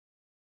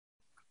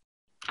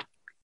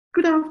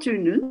Good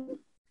afternoon.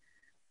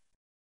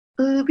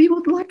 We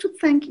would like to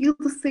thank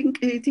Yıldız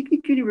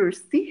Teknik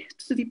University,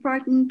 the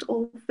Department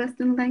of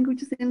Western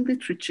Languages and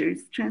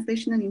Literatures,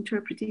 Translation and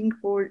Interpreting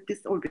for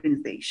this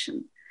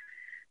organization.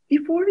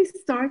 Before we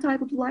start, I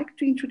would like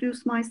to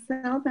introduce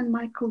myself and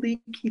my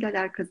colleague Hilal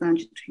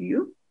Erkazanci to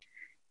you.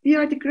 We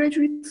are the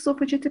graduates of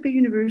Hacettepe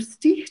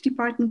University,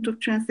 Department of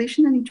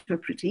Translation and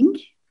Interpreting.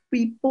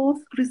 We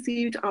both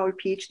received our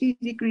PhD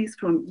degrees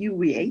from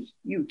UVA,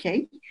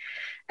 UK,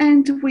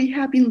 and we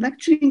have been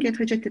lecturing at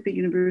Hacettepe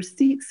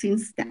University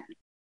since then.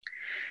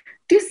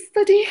 This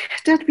study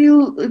that we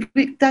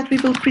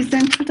will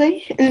present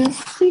today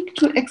seeks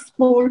to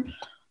explore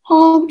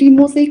how the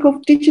mosaic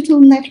of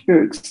digital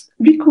networks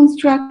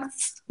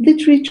reconstructs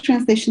literary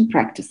translation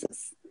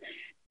practices.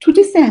 To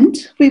this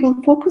end, we will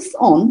focus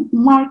on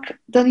Mark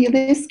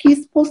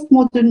Danielewski's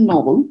postmodern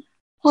novel,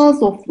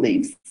 House of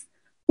Leaves,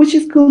 which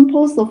is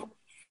composed of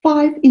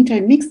 5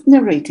 intermixed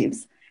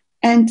narratives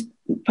and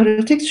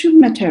paratextual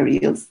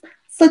materials,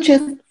 such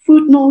as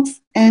footnotes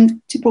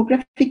and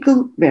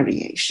typographical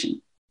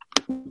variation.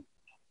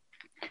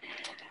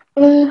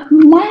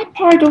 My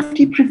part of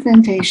the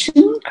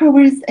presentation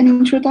covers an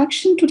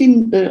introduction to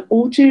the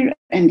author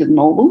and the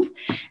novel,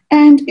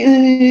 and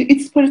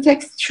its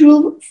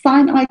paratextual,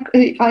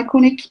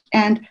 iconic,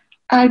 and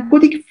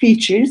ergodic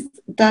features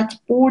that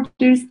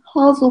borders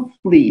House of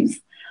Leaves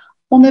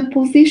on a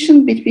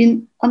position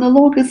between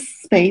analogous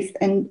space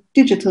and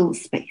digital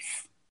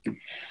space.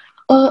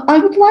 I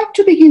would like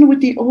to begin with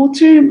the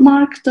author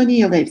Mark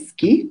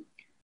Danielewski.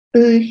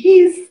 He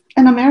is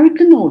an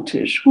American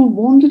author who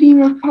won the New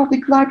York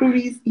Public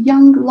Library's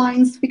Young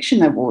Lions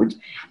Fiction Award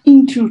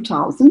in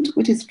 2000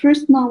 with his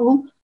first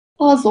novel,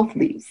 House of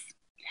Leaves.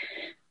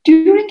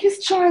 During his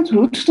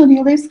childhood,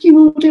 Danielewski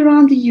moved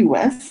around the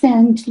US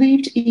and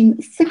lived in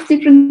 6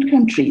 different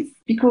countries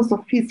because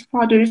of his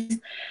father's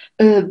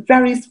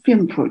various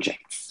film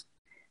projects.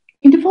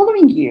 In the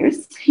following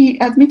years, he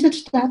admitted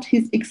that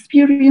his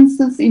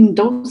experiences in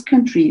those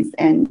countries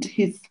and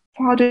his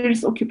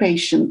father's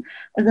occupation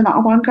as an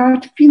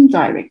avant-garde film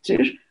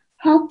director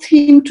helped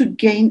him to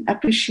gain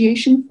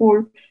appreciation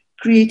for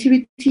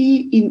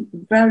creativity in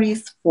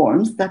various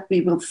forms that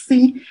we will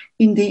see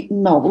in the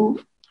novel.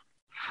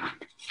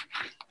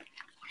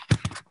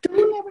 Though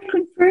never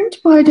confirmed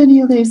by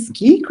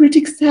Danielewski,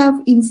 critics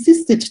have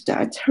insisted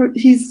that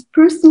his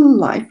personal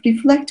life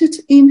reflected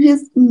in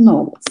his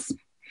novels.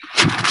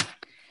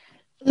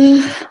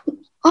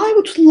 I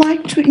would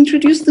like to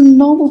introduce the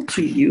novel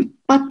to you,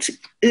 but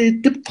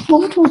the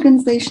plot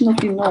organization of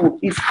the novel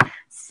is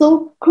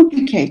so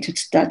complicated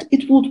that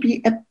it would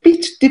be a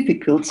bit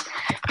difficult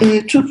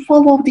to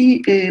follow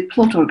the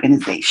plot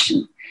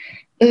organization.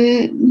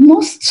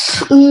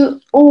 Most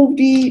of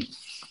the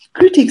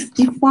critics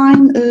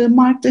define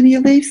Mark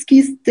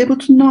Danielewski's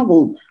debut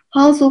novel,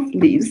 House of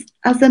Leaves,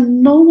 as a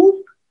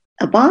novel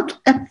about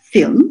a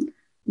film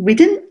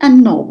within a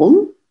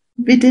novel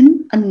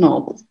within a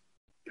novel.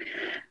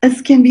 As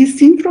can be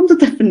seen from the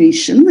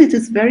definition, it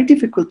is very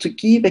difficult to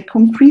give a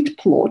concrete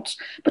plot,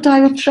 but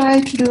I will try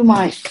to do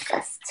my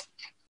best.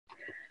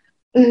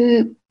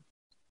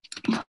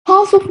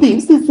 House of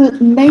Leaves is the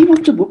name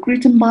of the book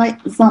written by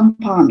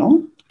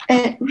Zampano,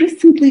 a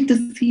recently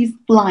deceased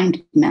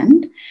blind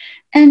man,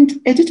 and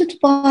edited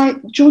by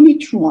Johnny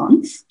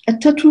Truant, a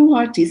tattoo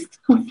artist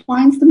who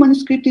finds the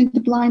manuscript in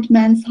the blind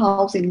man's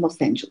house in Los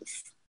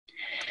Angeles.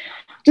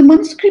 The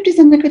manuscript is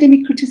an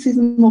academic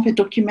criticism of a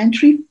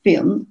documentary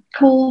film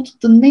called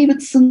The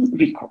Navidson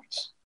Record,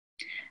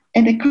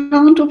 an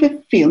account of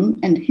a film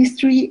and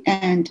history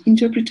and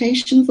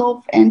interpretations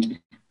of and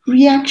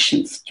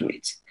reactions to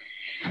it.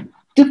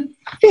 The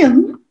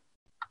film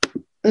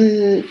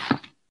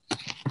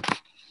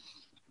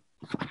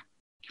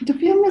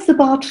is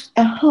about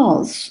a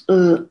house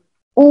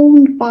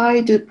owned by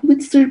the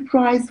Pulitzer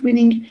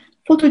Prize-winning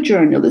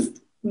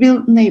photojournalist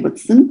Will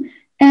Navidson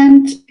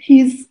and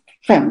his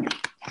family.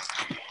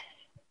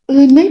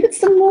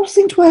 Navidson moves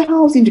into a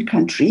house in the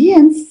country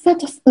and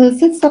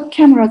sets up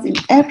cameras in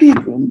every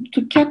room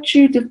to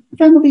capture the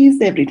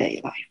family's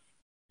everyday life.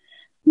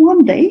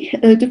 One day,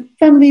 the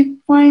family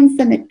finds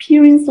an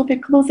appearance of a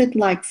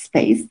closet-like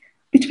space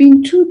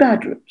between 2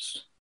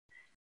 bedrooms.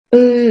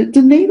 The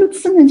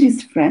Navidson and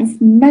his friends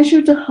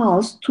measure the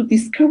house to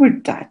discover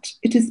that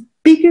it is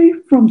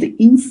bigger from the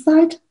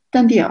inside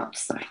than the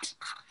outside.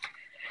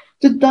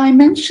 The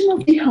dimension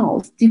of the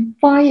house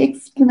defy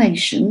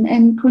explanation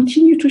and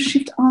continue to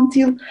shift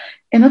until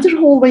another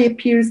hallway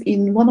appears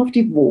in one of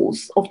the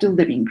walls of the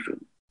living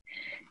room.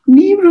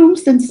 New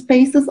rooms and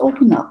spaces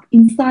open up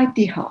inside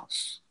the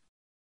house.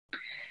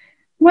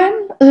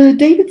 When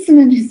Davidson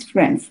and his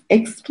friends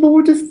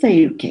explore the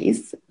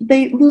staircase,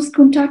 they lose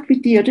contact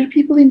with the other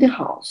people in the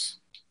house.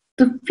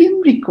 The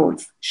film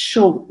records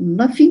show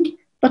nothing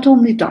but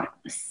only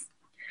darkness.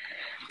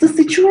 The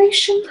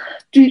situation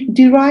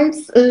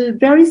derives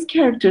various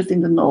characters in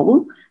the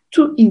novel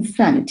to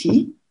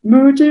insanity,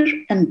 murder,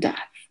 and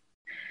death.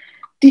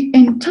 The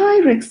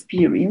entire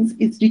experience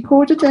is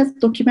recorded as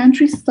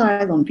documentary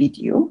style on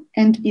video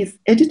and is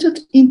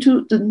edited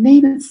into the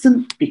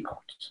Navidson Record.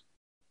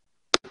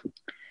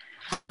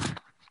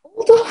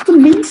 Although the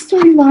main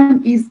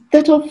storyline is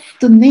that of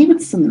the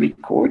Davidson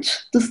record,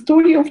 the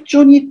story of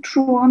Johnny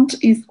Truant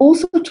is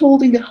also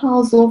told in the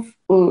House of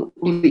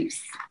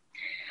Leaves.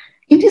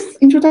 In this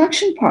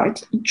introduction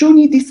part,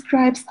 Johnny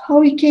describes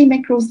how he came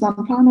across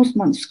Zampano's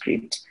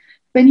manuscript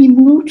when he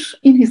moved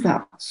in his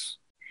house.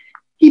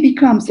 He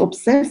becomes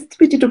obsessed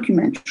with the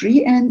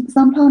documentary and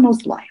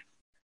Zampano's life.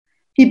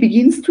 He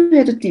begins to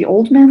edit the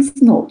old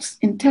man's notes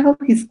and tell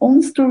his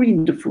own story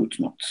in the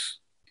footnotes.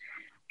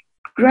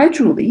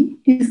 Gradually,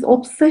 his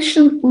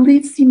obsession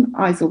leads him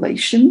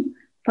isolation,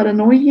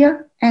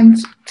 paranoia, and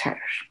terror.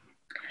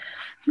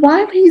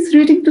 While he is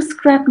reading the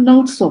scrap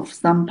notes of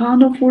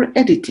Zampano for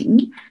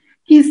editing,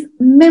 his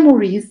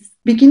memories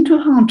begin to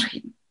haunt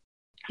him.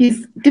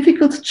 His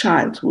difficult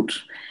childhood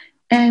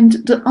and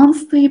the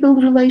unstable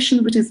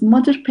relation with his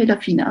mother,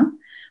 Pedafina,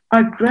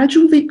 are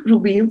gradually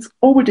revealed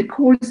over the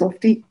course of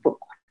the book.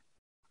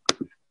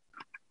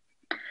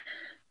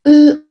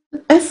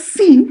 As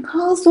seen,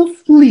 House of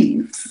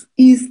Leaves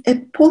is a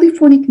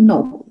polyphonic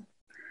novel,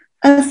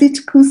 as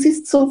it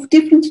consists of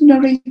different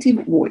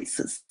narrative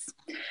voices.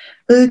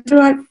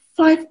 There are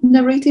 5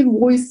 narrative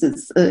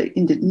voices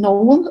in the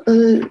novel.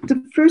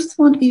 The first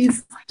one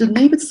is the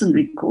Davidson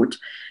record,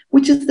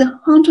 which is the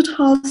haunted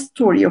house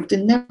story of the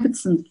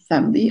Davidson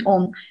family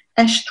on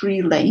Ash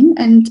Tree Lane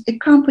and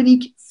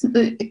accompanying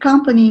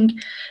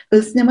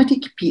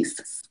cinematic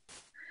pieces.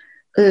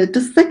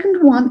 The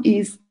second one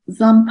is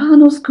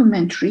Zampano's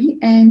commentary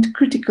and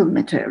critical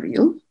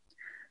material.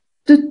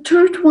 The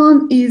third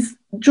one is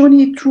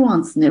Johnny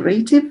Truant's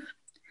narrative.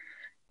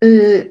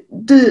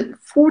 The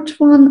fourth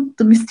one,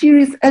 the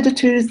mysterious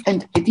editors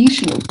and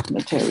additional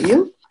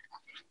material.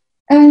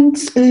 And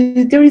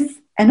there is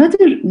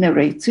another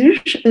narrator,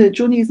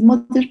 Johnny's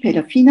mother,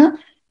 Pedafina,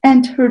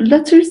 and her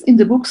letters in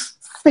the book's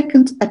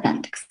second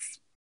appendix.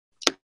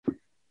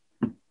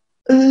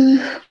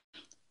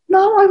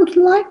 Now I would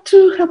like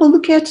to have a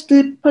look at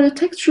the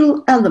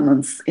paratextual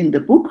elements in the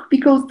book,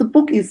 because the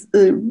book is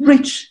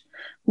rich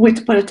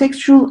with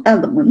paratextual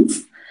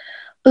elements.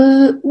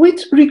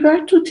 With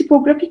regard to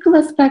typographical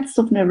aspects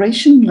of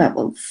narration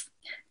levels,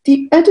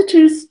 the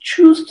editors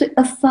choose to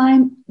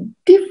assign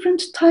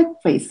different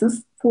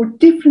typefaces for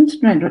different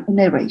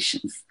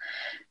narrations.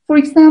 For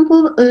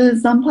example,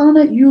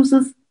 Zampano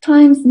uses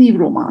Times New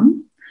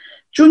Roman,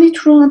 Johnny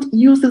Truant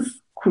uses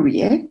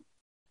Courier,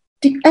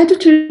 the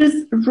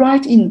editors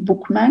write in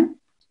Bookman,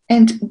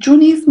 and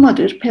Johnny's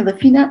mother,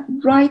 Pedafina,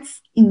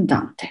 writes in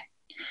Dante.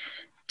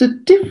 The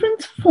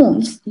different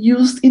fonts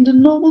used in the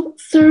novel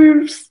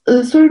serve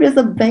as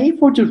a way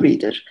for the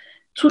reader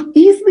to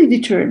easily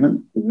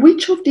determine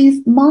which of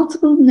these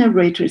multiple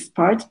narrators'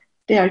 parts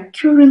they are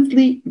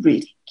currently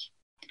reading.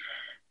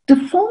 The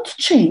font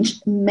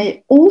change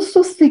may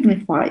also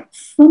signify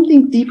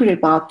something deeper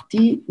about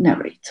the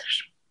narrator.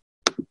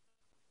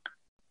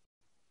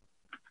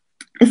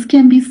 As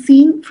can be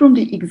seen from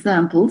the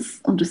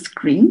examples on the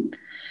screen,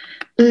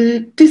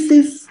 this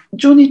is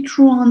Johnny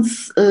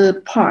Truant's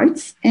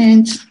parts,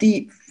 and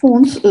the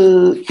font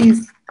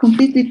is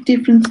completely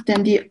different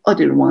than the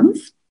other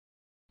ones.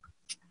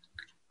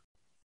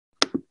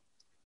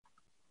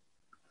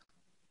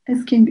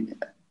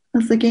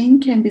 As again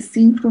can be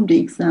seen from the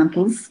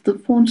examples, the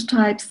font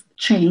types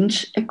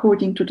change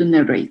according to the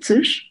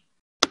narrator.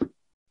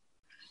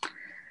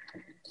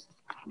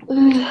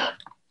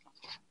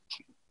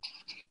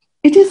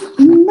 It is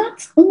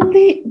not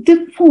only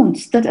the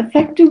fonts that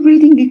affect the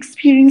reading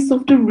experience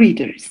of the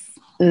readers.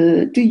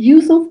 The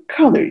use of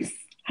colors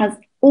has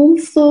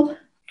also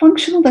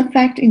functional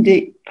effect in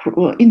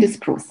this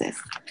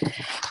process.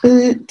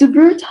 The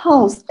word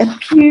house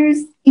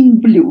appears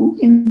in blue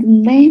in the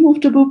name of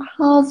the book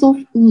House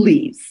of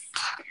Leaves.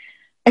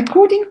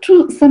 According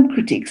to some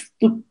critics,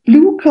 the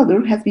blue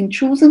color has been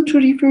chosen to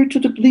refer to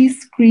the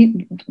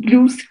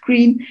blue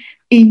screen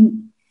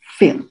in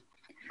film.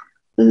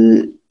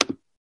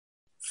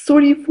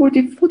 Sorry for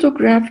the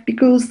photograph,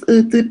 because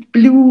the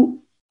blue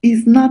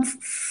is not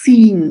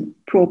seen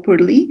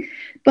properly,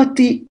 but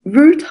the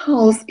word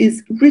house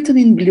is written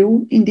in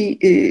blue in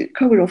the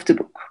cover of the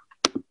book.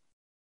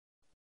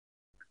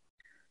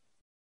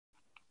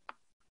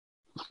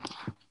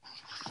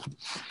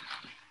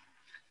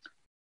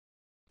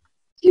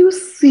 You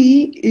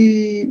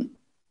see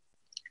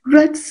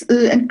red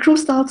and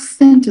crossed out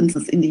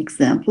sentences in the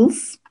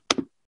examples,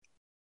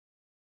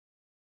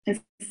 as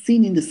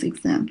seen in this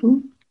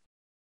example.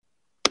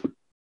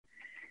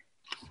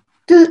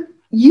 The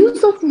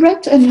use of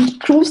red and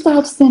crossed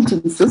out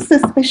sentences,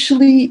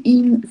 especially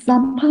in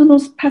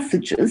Zampano's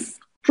passages,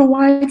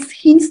 provides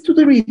hints to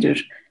the reader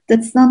that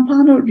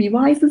Zampano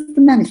revises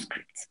the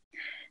manuscript.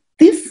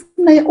 This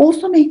may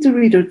also make the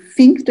reader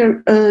think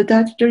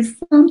that there is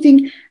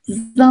something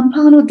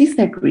Zampano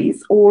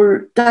disagrees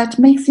or that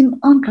makes him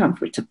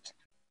uncomfortable.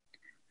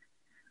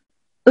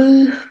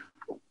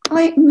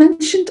 I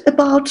mentioned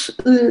about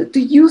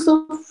the use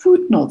of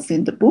footnotes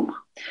in the book.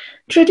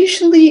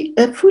 Traditionally,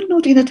 a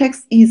footnote in a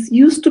text is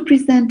used to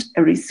present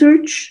a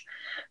research,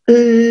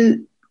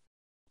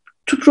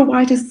 to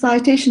provide a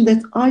citation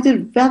that either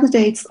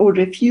validates or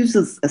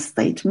refuses a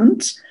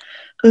statement,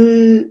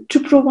 to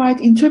provide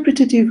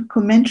interpretative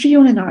commentary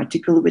on an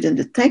article within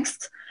the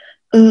text,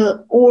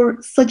 or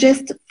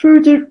suggest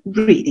further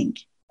reading.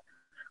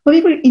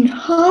 However, in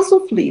House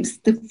of Leaves,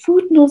 the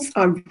footnotes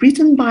are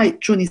written by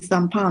Johnny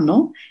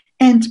Zampano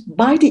and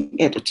by the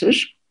editor,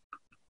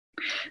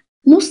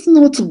 most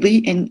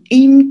notably an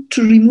aim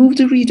to remove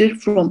the reader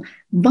from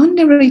one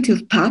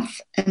narrative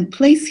path and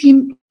place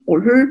him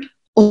or her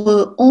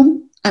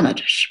on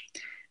another.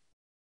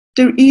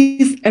 There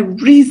is a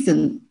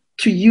reason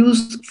to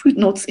use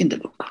footnotes in the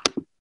book.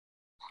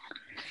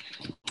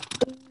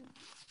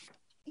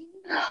 In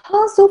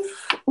House of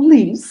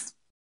Leaves,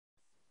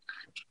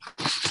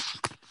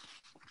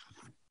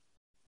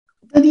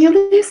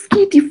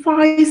 Danielewski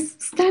defies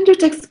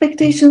standard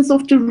expectations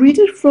of the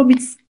reader from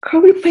its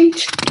cover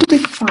page to the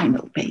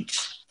final page.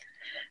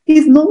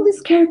 His novel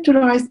is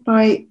characterized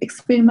by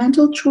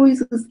experimental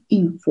choices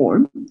in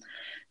form,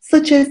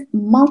 such as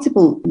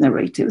multiple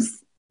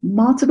narratives,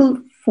 multiple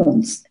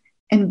fonts,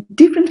 and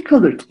different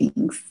colored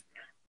inks,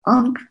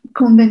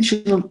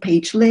 unconventional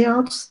page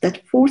layouts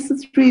that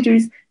forces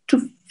readers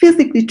to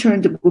physically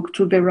turn the book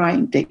to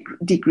varying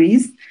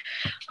degrees,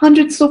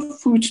 hundreds of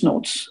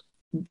footnotes,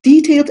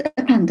 detailed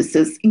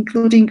appendices,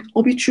 including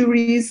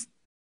obituaries,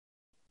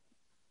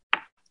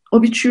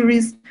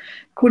 collages,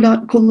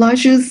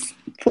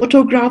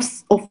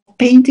 photographs of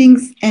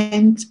paintings,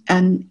 and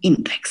an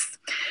index.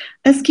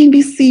 As can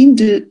be seen,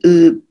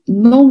 the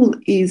novel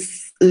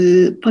is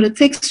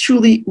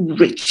paratextually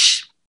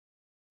rich.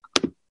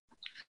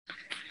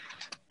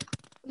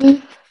 The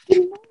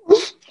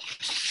novel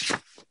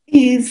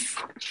is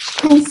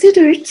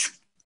considered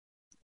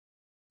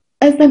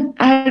as an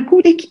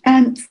ergodic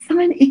and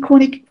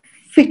sign-iconic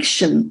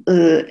fiction,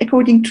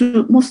 according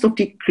to most of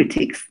the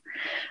critics.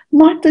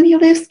 Mark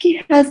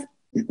Danielewski has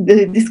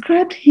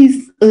described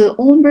his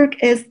own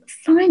work as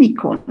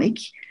sign-iconic,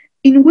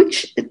 in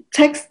which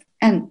text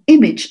and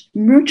image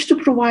merge to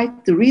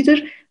provide the reader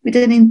with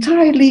an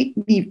entirely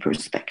new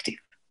perspective.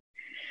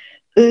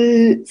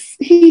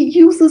 He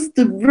uses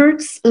the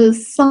words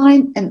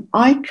sign and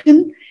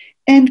icon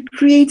and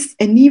creates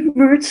a new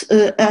word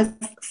as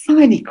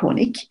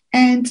sign-iconic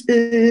and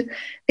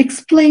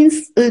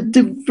explains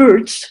the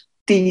word,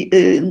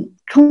 the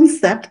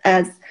concept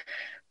as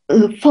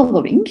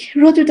following,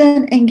 rather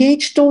than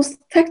engage those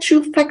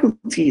tactual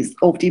faculties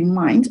of the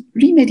mind,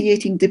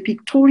 remediating the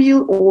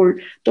pictorial, or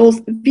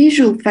those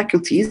visual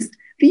faculties,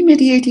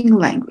 remediating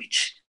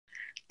language.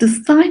 The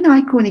sign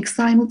iconic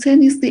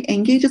simultaneously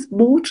engages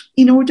both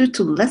in order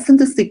to lessen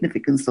the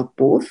significance of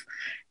both,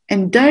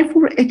 and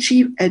therefore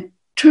achieve a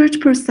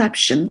third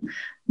perception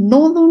no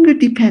longer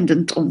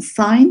dependent on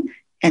sign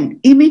and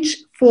image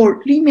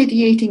for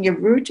remediating a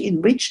word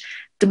in which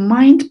the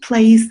mind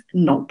plays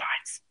no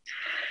parts.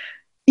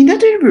 In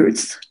other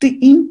words, the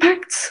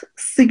impact,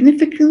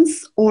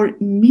 significance, or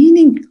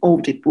meaning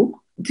of the book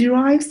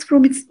derives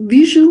from its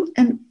visual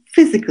and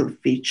physical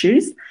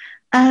features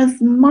as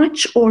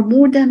much or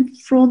more than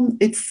from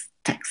its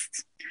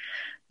text.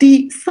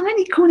 The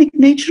sign-iconic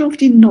nature of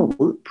the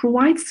novel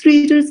provides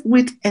readers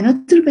with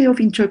another way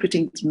of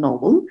interpreting the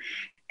novel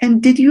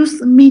and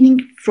deduce meaning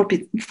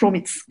from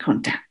its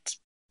content.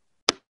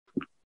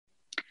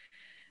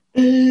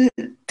 The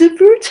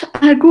word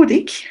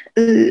ergodic,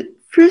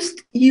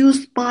 first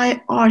used by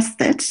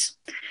Arstedt,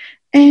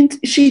 and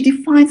she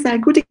defines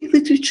ergodic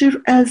literature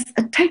as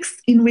a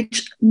text in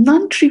which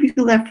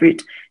non-trivial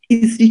effort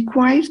is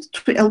required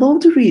to allow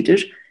the reader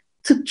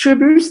to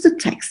traverse the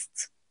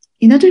text.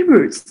 In other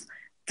words,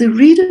 the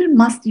reader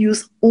must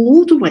use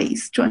all the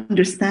ways to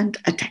understand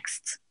a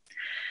text.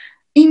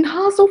 In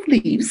House of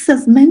Leaves,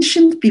 as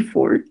mentioned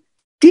before,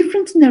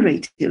 different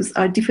narratives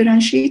are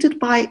differentiated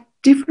by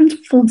different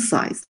font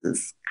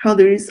sizes,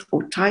 colors,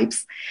 or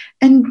types,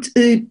 and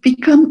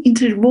become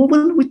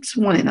interwoven with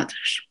one another.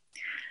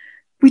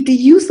 With the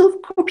use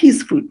of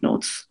copies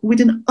footnotes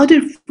within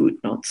other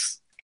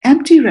footnotes,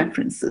 empty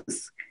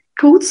references,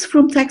 quotes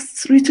from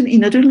texts written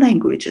in other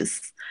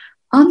languages,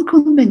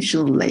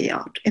 unconventional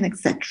layout, and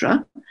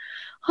etc.,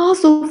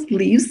 House of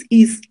Leaves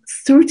is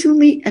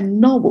certainly a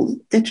novel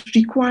that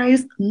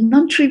requires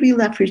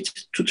non-trivial effort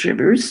to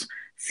traverse,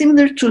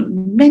 similar to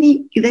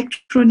many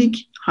electronic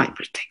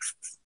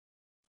hypertexts.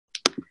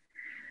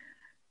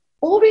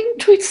 Owing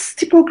to its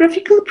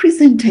typographical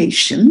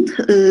presentation,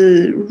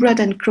 red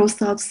and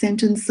crossed out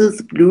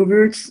sentences, blue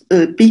words,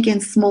 big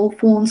and small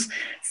fonts,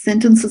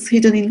 sentences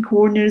hidden in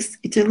corners,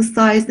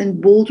 italicized and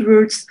bold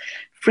words,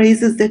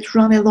 phrases that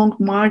run along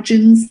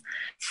margins,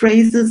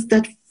 phrases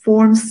that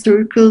form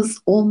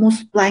circles,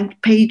 almost blank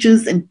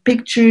pages, and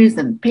pictures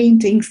and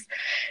paintings,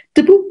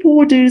 the book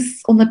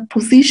borders on a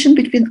position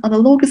between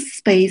analogous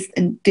space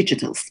and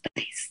digital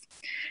space.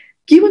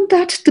 Given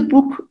that the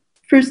book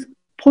first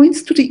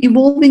points to the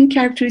evolving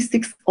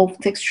characteristics of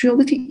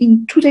textuality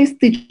in today's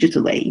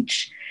digital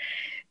age,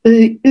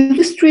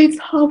 illustrates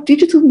how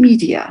digital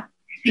media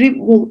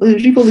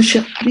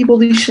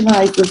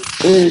revolutionizes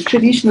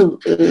traditional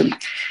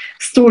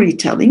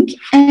storytelling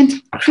and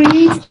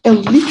creates a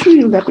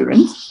literary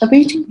labyrinth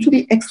awaiting to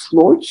be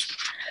explored.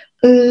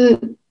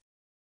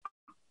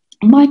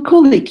 My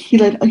colleague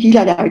Hilal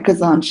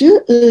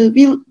Erkazanci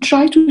will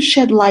try to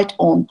shed light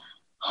on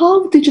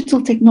how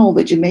digital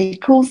technology may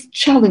cause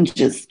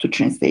challenges to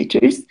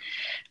translators.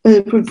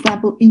 For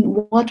example, in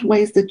what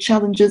ways the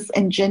challenges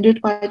engendered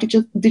by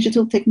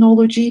digital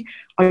technology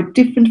are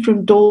different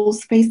from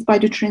those faced by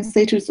the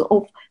translators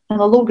of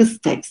analogous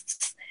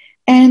texts,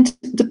 and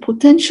the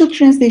potential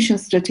translation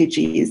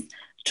strategies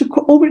to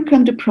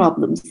overcome the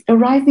problems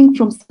arising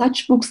from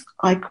such books'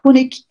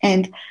 iconic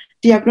and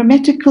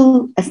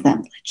diagrammatical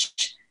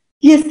assemblage.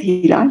 Yes,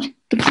 Hilal,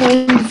 the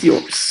floor is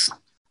yours.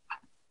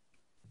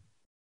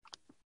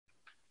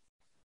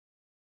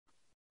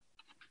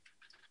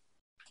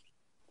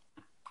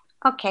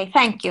 Okay,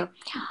 thank you.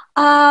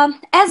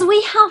 As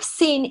we have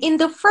seen in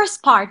the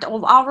first part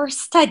of our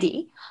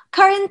study,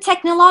 current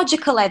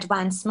technological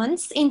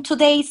advancements in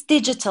today's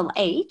digital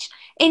age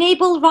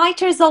enable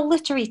writers of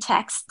literary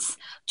texts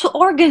to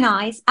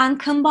organize and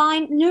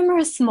combine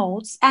numerous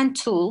modes and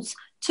tools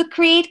to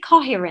create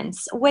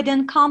coherence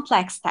within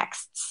complex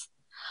texts.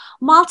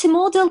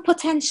 Multimodal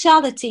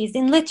potentialities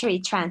in literary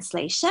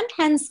translation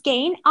hence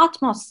gain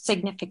utmost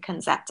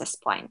significance at this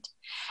point.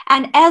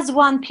 And as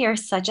one peer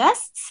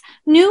suggests,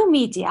 new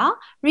media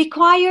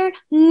require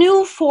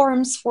new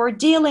forms for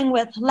dealing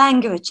with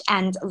language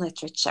and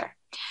literature.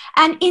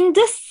 And in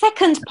this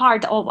second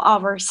part of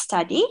our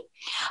study,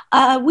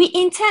 we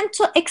intend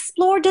to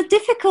explore the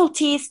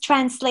difficulties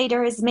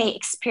translators may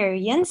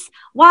experience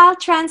while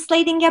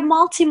translating a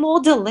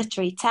multimodal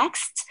literary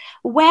text,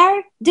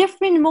 where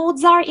different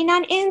modes are in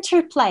an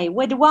interplay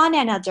with one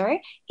another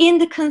in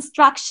the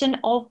construction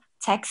of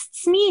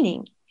text's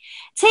meaning.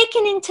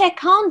 Taking into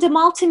account the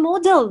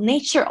multimodal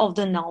nature of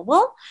the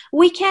novel,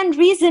 we can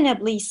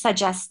reasonably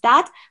suggest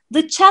that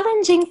the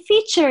challenging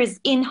features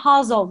in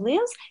House of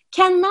Leaves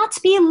cannot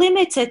be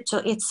limited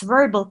to its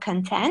verbal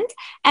content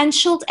and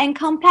should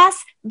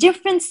encompass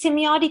different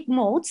semiotic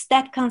modes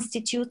that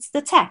constitutes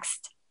the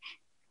text.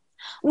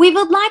 We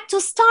would like to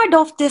start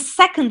off this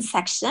second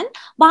section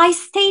by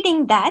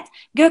stating that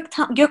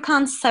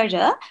Gökhan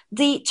Sarı,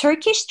 the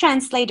Turkish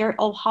translator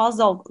of House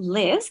of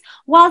Leaves,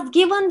 was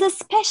given the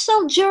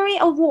Special Jury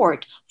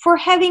Award for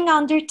having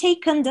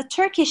undertaken the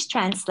Turkish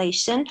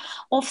translation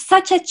of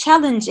such a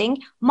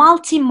challenging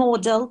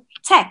multimodal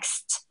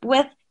text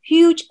with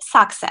huge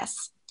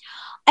success.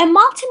 A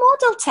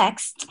multimodal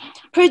text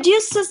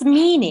produces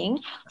meaning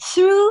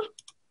through,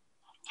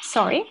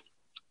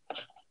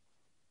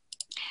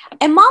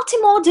 A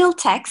multimodal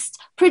text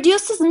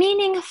produces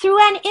meaning through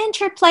an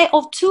interplay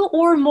of two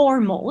or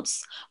more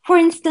modes. For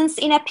instance,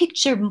 in a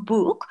picture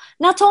book,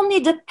 not only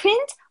the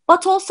print,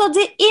 but also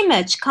the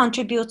image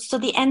contributes to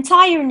the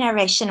entire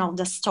narration of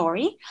the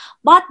story,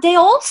 but they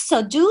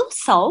also do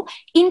so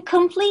in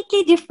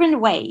completely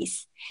different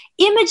ways.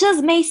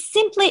 Images may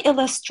simply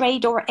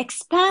illustrate or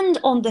expand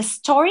on the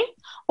story,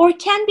 or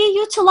can be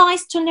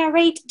utilized to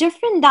narrate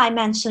different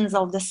dimensions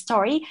of the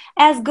story,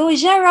 as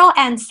Gojero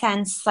and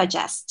Sands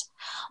suggest.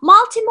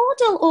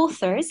 Multimodal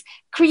authors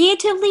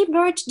creatively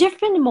merge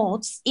different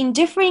modes in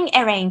differing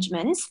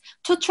arrangements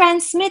to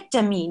transmit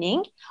the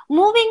meaning,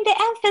 moving the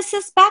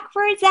emphasis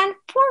backwards and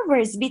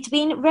forwards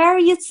between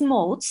various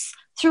modes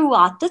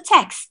throughout the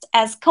text,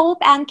 as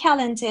Cope and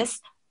Calentis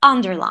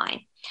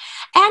underline.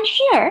 And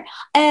here,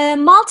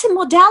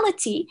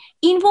 multimodality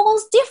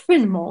involves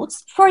different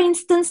modes, for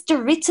instance, the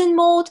written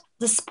mode,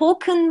 the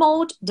spoken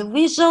mode, the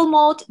visual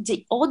mode,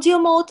 the audio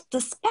mode,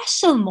 the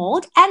spatial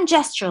mode, and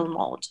gestural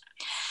mode.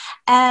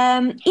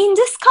 In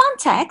this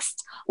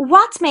context,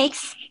 what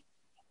makes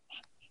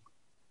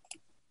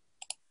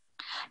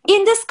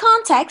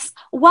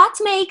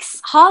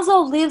House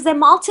of Leaves a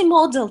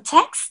multimodal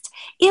text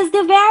is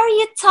the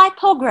varied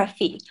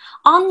typography,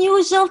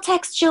 unusual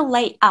textual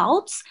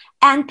layouts,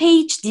 and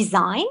page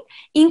design,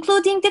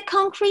 including the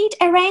concrete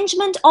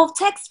arrangement of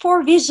text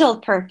for visual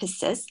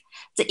purposes,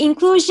 the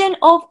inclusion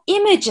of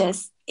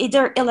images,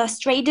 either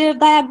illustrative,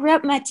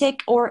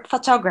 diagrammatic, or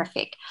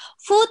photographic,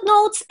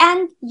 footnotes,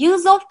 and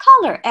use of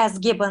color, as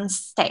Gibbons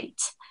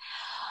states.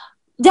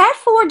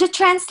 Therefore, the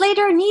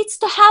translator needs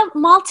to have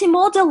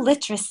multimodal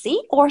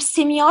literacy or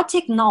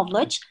semiotic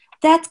knowledge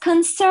that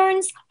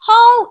concerns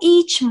how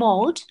each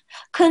mode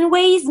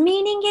conveys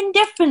meaning in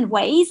different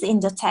ways in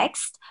the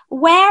text,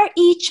 where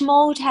each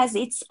mode has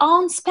its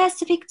own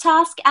specific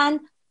task and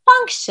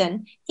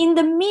function in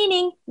the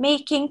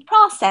meaning-making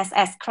process,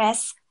 as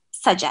Kress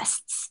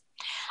suggests.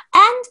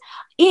 And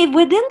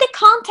within the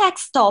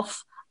context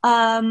of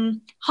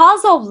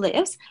House of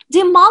Leaves,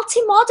 the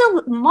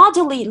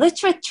multimodally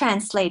literate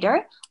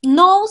translator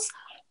knows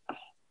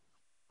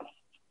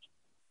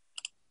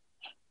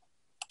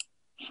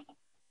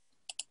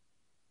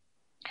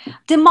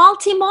knows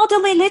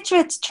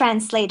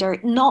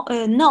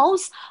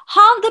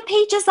how the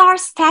pages are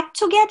stacked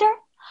together,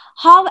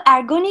 how the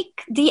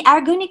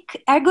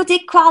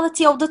ergodic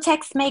quality of the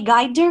text may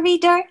guide the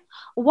reader,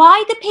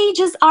 why the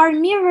pages are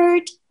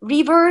mirrored,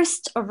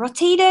 reversed, or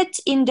rotated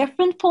in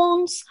different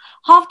fonts,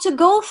 how to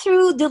go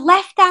through the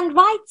left and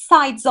right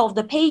sides of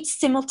the page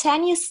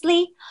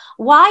simultaneously,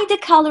 why the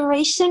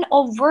coloration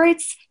of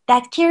words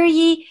that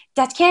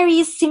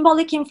carries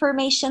symbolic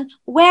information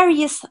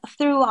varies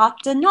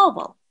throughout the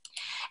novel.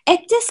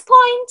 At this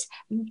point,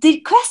 the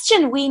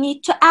question we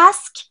need to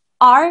ask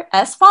are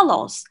as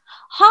follows.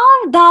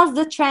 How does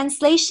the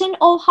translation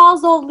of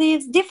House of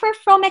Leaves differ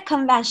from a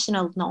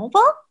conventional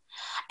novel?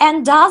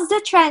 And does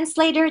the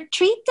translator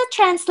treat the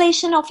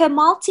translation of a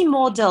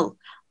multimodal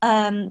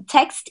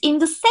text in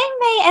the same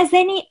way as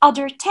any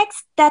other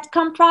text that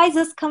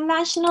comprises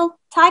conventional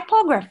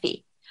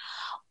typography?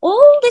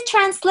 All the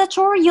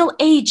translatorial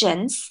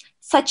agents,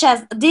 such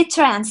as the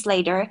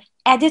translator,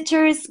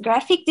 editors,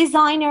 graphic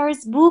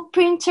designers, book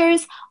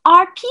printers,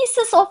 are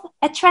pieces of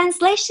a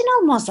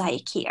translational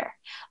mosaic here,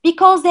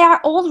 because they are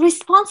all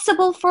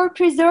responsible for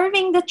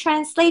preserving the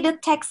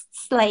translated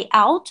text's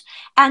layout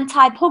and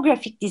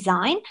typographic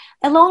design,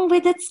 along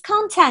with its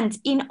content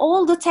in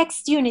all the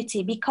text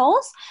unity,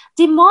 because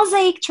the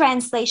mosaic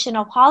translation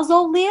of House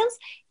of Leaves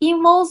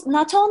involves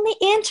not only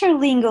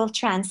interlingual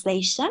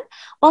translation,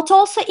 but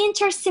also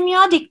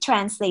intersemiotic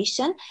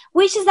translation,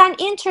 which is an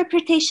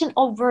interpretation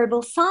of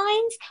verbal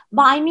signs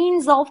by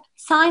means of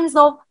signs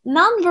of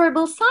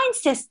nonverbal sign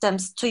systems,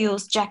 to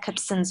use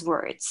Jacobson's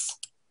words.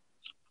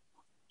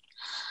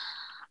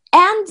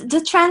 And the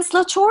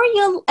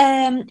translatorial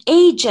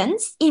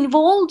agents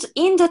involved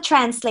in the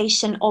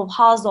translation of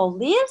House of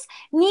Leaves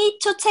need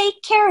to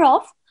take care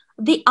of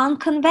the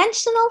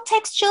unconventional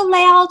textual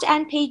layout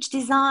and page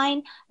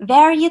design,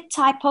 varied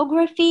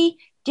typography,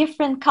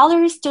 different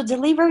colors to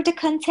deliver the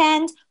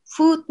content,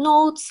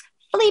 footnotes,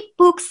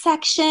 flipbook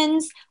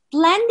sections,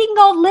 blending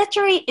of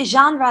literary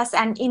genres,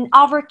 and in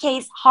our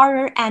case,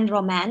 horror and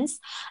romance,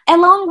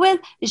 along with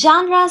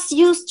genres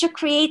used to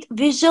create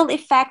visual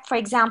effect, for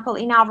example,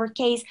 in our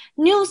case,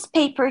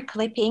 newspaper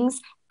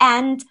clippings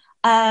and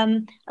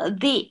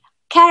the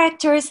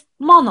characters'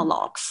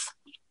 monologues.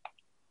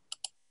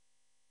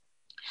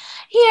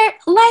 Here,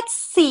 let's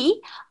see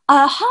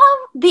how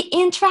the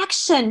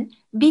interaction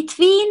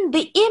between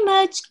the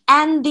image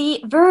and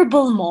the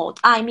verbal mode,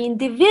 I mean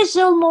the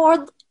visual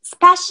mode,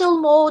 spatial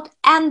mode,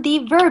 and the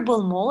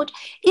verbal mode,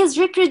 is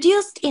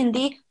reproduced in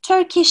the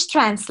Turkish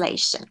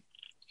translation.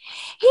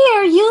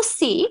 Here you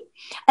see,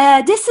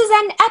 this is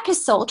an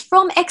episode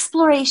from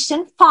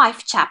Exploration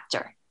 5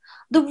 chapter.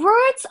 The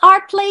words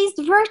are placed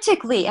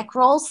vertically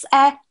across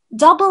a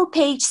double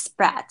page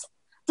spread.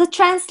 The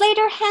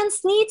translator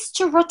hence needs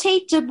to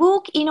rotate the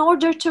book in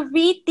order to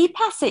read the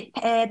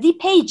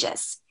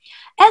pages.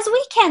 As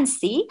we can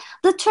see,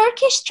 the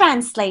Turkish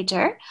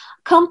translator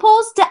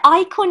composed the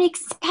iconic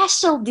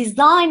spatial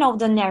design of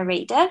the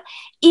narrative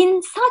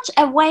in such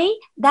a way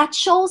that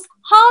shows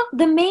how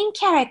the main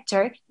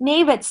character,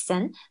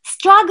 Davidson,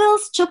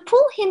 struggles to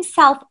pull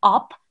himself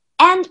up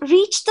and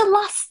reach the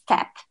last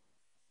step.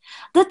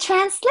 The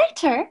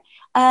translator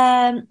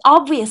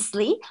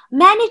obviously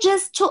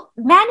manages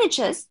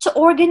to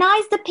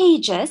organize the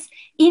pages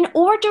in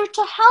order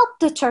to help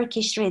the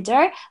Turkish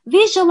reader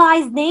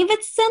visualize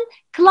Davidson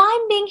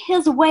climbing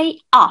his way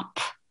up.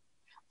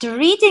 The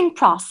reading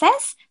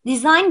process,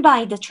 designed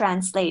by the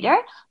translator,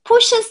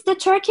 pushes the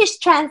Turkish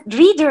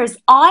reader's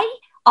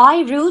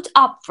eye root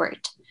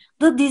upward.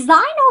 The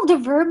design of the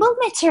verbal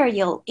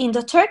material in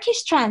the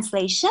Turkish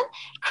translation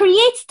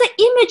creates the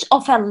image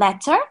of a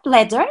ladder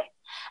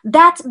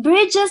that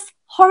bridges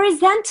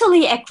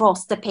horizontally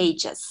across the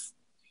pages.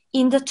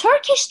 In the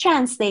Turkish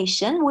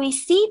translation, we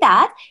see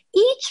that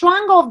each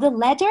rung of the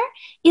ladder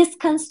is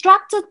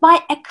constructed by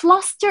a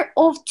cluster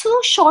of 2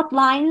 short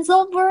lines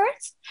of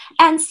words,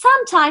 and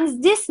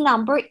sometimes this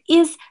number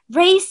is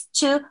raised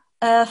to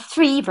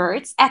 3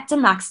 words at the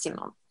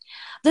maximum.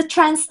 The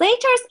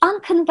translator's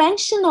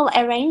unconventional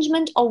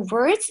arrangement of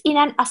words in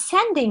an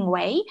ascending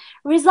way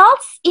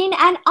results in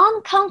an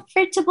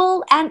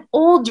uncomfortable and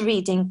odd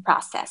reading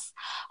process.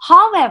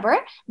 However,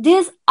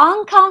 this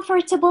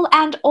uncomfortable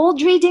and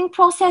odd reading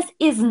process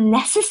is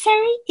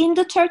necessary in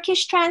the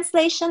Turkish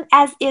translation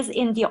as is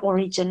in the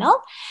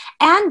original,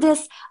 and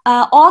this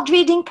odd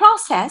reading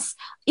process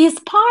is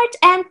part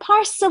and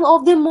parcel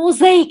of the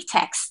mosaic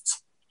text.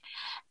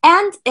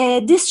 And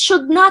this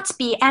should not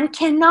be and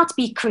cannot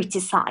be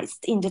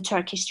criticized in the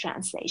Turkish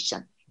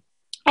translation.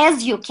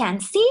 As you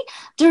can see,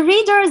 the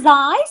reader's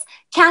eyes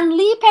can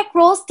leap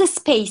across the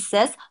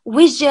spaces,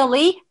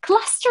 visually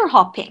cluster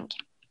hopping.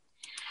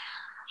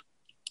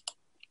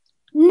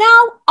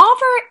 Now,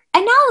 our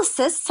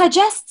analysis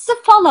suggests the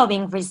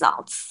following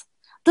results.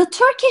 The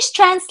Turkish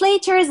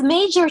translator's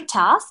major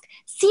task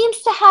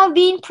seems to have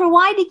been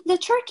providing the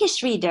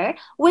Turkish reader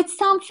with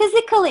some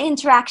physical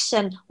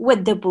interaction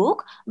with the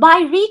book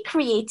by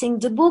recreating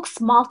the book's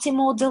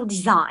multimodal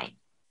design.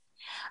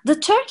 The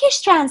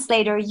Turkish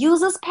translator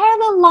uses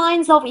parallel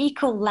lines of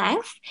equal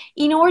length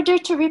in order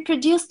to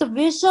reproduce the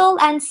visual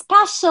and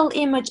spatial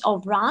image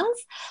of rungs,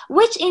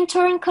 which in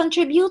turn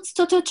contributes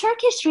to the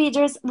Turkish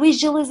reader's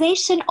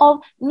visualization of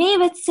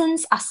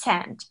Davidson's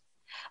ascent.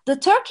 The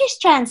Turkish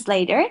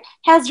translator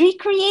has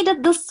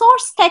recreated the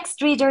source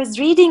text reader's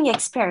reading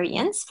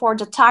experience for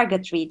the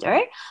target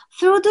reader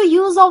through the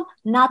use of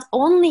not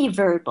only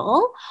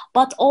verbal,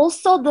 but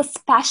also the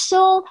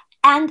spatial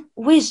and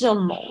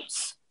visual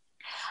modes.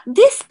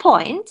 This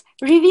point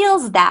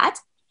reveals that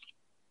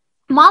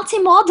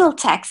multimodal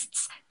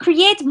texts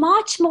create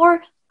much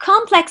more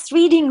complex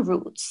reading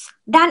routes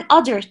than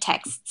other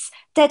texts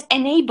that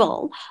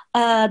enable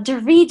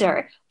the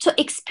reader to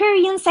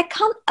experience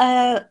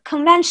a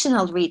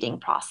conventional reading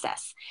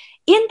process.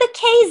 In the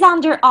case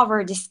under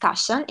our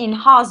discussion in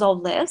House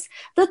of Lives,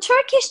 the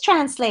Turkish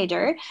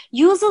translator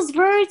uses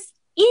words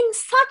in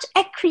such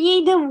a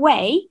creative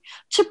way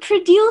to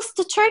produce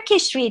the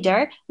Turkish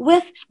reader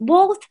with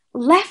both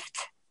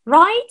left,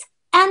 right,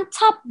 and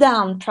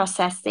top-down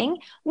processing,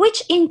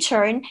 which in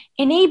turn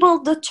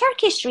enabled the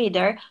Turkish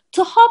reader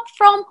to hop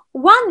from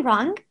one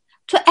rung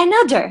to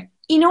another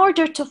in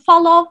order to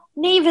follow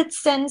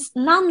Davidson's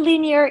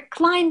nonlinear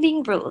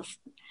climbing route.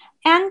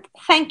 And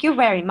thank you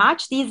very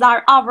much. These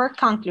are our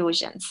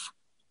conclusions.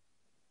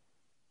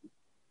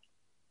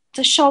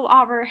 To show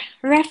our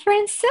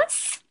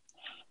references,